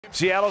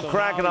Seattle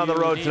Kraken on the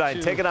road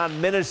tonight, taking on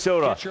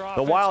Minnesota.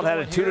 The Wild had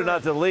a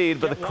 2-0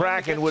 lead, but the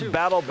Kraken would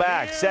battle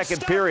back.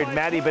 Second period,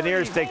 Matty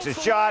Beniers takes a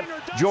shot.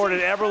 Jordan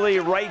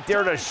Eberle right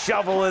there to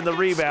shovel in the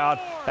rebound.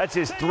 That's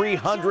his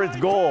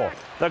 300th goal.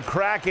 The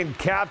Kraken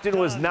captain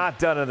was not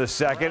done in the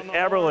second.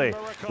 Eberle,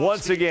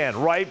 once again,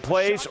 right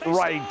place,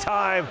 right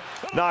time,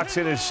 knocks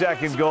in his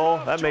second goal.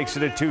 That makes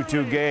it a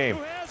 2-2 game.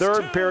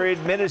 Third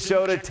period,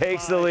 Minnesota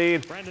takes the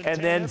lead,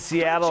 and then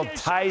Seattle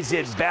ties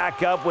it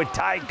back up with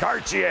Ty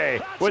Cartier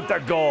with the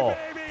goal.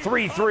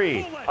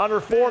 3-3,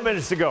 under 4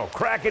 minutes to go.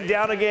 Kraken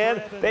down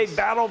again, they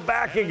battle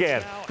back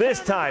again.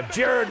 This time,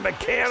 Jared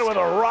McCann with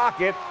a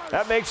rocket.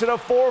 That makes it a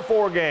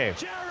 4-4 game.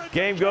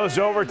 Game goes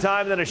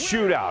overtime, then a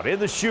shootout. In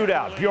the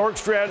shootout,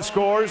 Bjorkstrand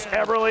scores,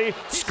 Eberle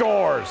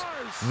scores.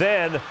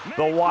 Then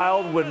the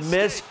Wild would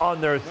miss on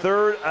their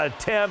third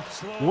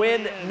attempt.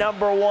 Win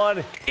number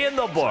 1 in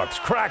the books.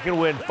 Kraken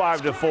win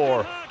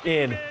 5-4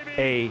 in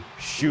a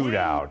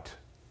shootout.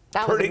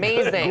 That was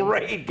amazing. Good,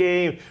 great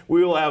game.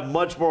 We will have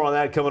much more on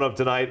that coming up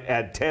tonight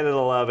at 10 and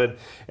 11.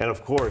 And,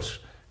 of course,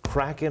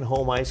 Kraken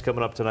home ice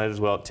coming up tonight as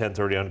well at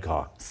 10:30 on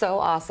Caw. So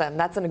awesome.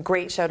 That's a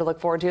great show to look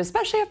forward to,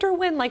 especially after a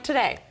win like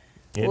today.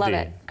 Indeed. Love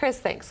it. Chris,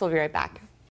 thanks. We'll be right back.